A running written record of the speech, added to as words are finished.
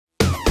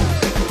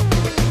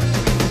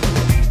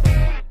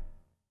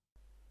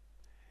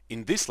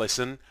In this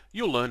lesson,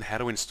 you'll learn how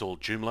to install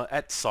Joomla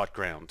at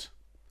SiteGround.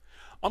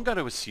 I'm going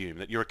to assume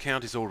that your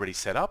account is already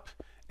set up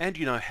and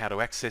you know how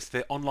to access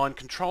their online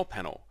control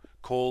panel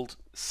called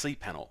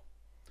cPanel.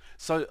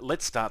 So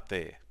let's start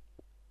there.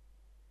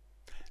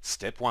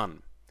 Step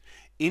 1.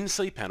 In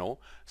cPanel,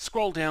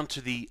 scroll down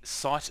to the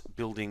Site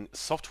Building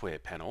Software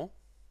panel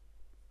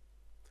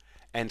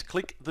and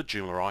click the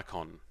Joomla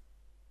icon.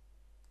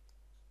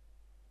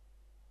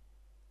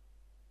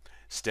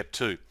 Step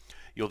 2.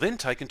 You're then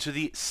taken to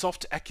the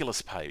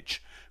Softaculous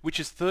page, which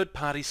is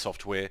third-party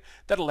software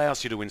that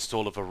allows you to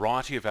install a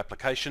variety of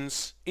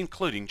applications,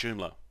 including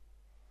Joomla.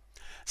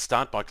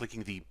 Start by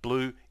clicking the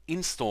blue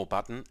Install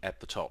button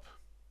at the top.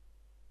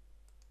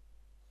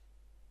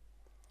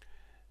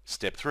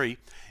 Step 3.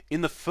 In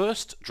the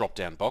first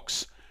drop-down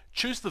box,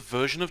 choose the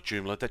version of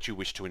Joomla that you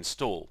wish to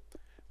install,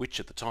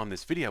 which at the time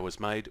this video was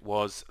made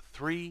was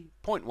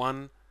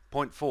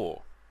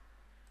 3.1.4.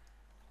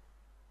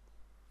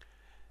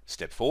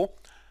 Step 4.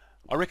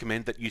 I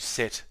recommend that you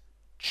set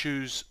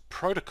choose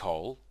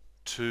protocol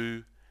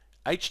to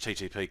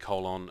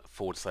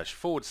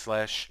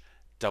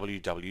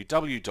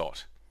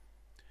http://www.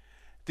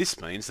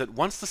 This means that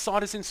once the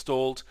site is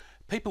installed,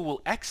 people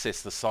will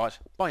access the site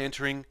by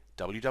entering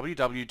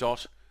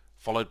www.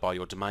 Followed by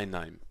your domain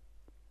name.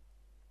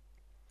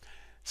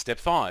 Step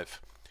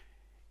 5.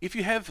 If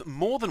you have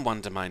more than one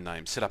domain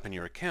name set up in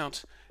your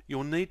account,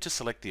 you'll need to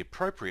select the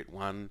appropriate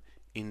one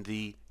in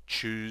the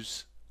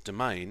Choose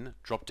Domain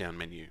drop-down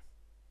menu.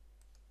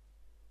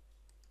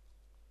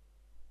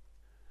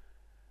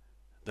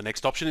 The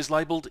next option is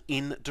labelled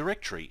In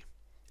Directory,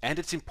 and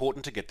it's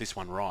important to get this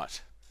one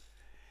right.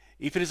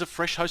 If it is a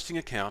fresh hosting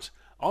account,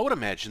 I would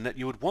imagine that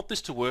you would want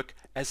this to work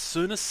as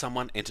soon as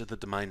someone entered the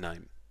domain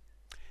name.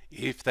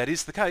 If that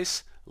is the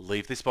case,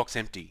 leave this box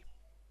empty.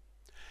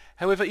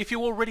 However, if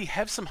you already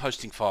have some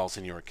hosting files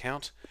in your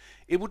account,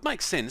 it would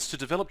make sense to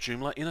develop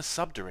Joomla in a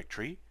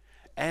subdirectory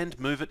and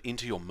move it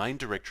into your main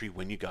directory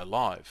when you go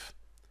live.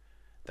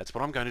 That's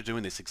what I'm going to do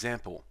in this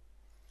example.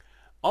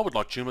 I would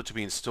like Joomla to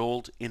be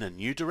installed in a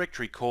new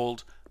directory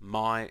called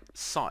My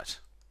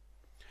Site.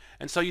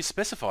 And so you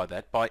specify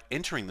that by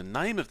entering the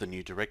name of the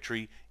new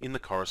directory in the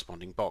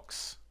corresponding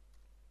box.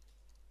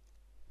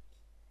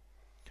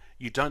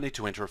 You don't need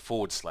to enter a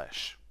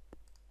 /.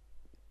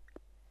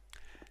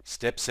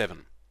 Step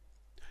 7.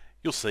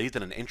 You'll see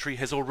that an entry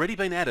has already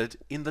been added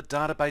in the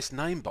database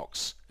name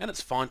box, and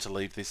it's fine to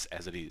leave this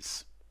as it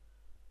is.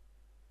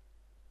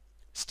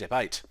 Step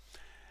 8.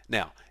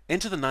 Now,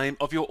 enter the name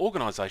of your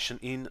organisation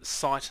in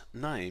Site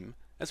Name,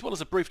 as well as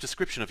a brief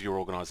description of your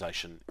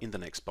organisation in the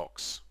next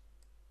box.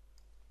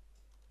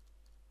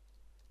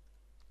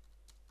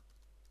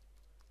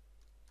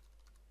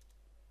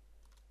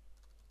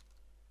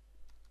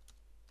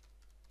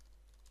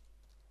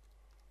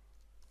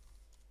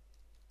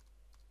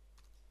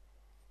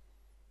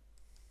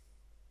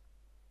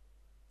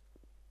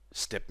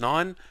 Step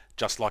 9,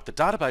 just like the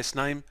database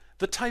name,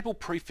 the table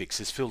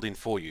prefix is filled in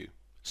for you,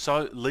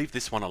 so leave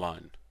this one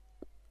alone.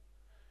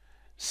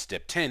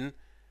 Step 10,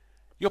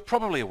 you're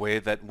probably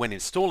aware that when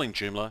installing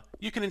Joomla,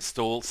 you can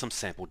install some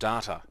sample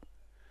data.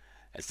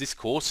 As this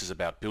course is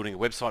about building a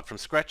website from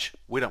scratch,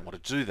 we don't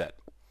want to do that.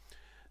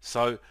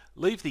 So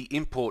leave the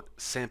Import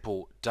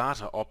Sample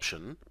Data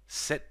option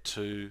set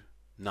to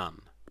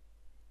None.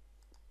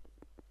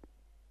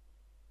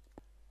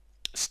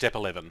 Step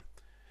 11.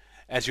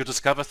 As you'll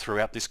discover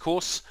throughout this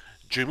course,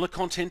 Joomla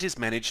content is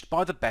managed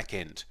by the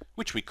backend,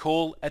 which we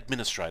call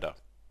Administrator.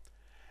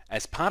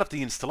 As part of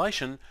the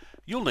installation,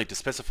 you'll need to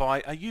specify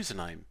a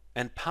username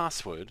and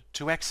password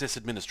to access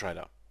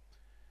Administrator.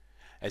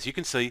 As you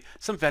can see,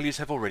 some values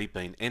have already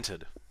been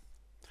entered.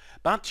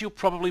 But you'll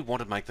probably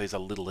want to make these a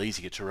little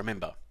easier to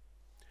remember.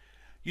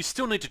 You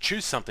still need to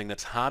choose something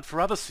that's hard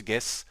for others to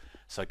guess,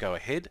 so go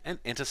ahead and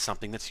enter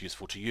something that's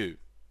useful to you.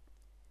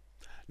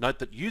 Note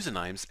that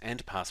usernames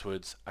and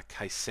passwords are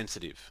case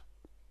sensitive.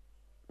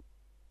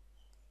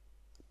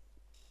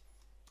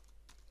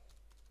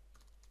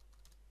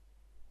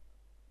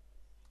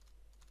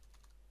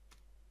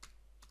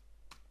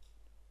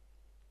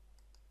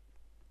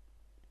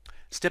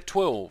 Step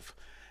 12.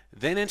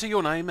 Then enter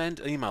your name and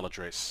email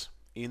address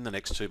in the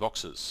next two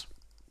boxes.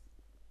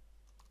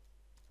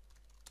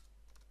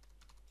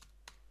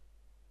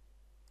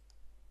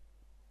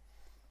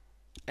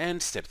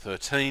 And step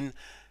 13.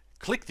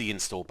 Click the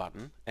Install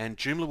button and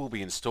Joomla will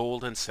be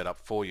installed and set up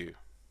for you.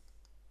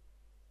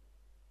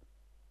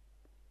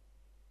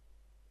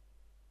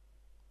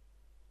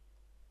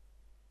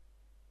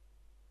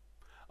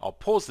 I'll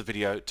pause the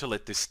video to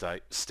let this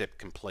step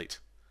complete.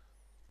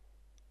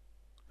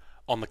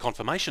 On the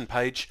confirmation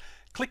page,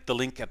 click the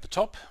link at the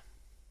top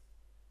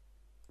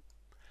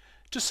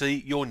to see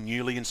your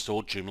newly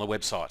installed Joomla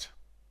website.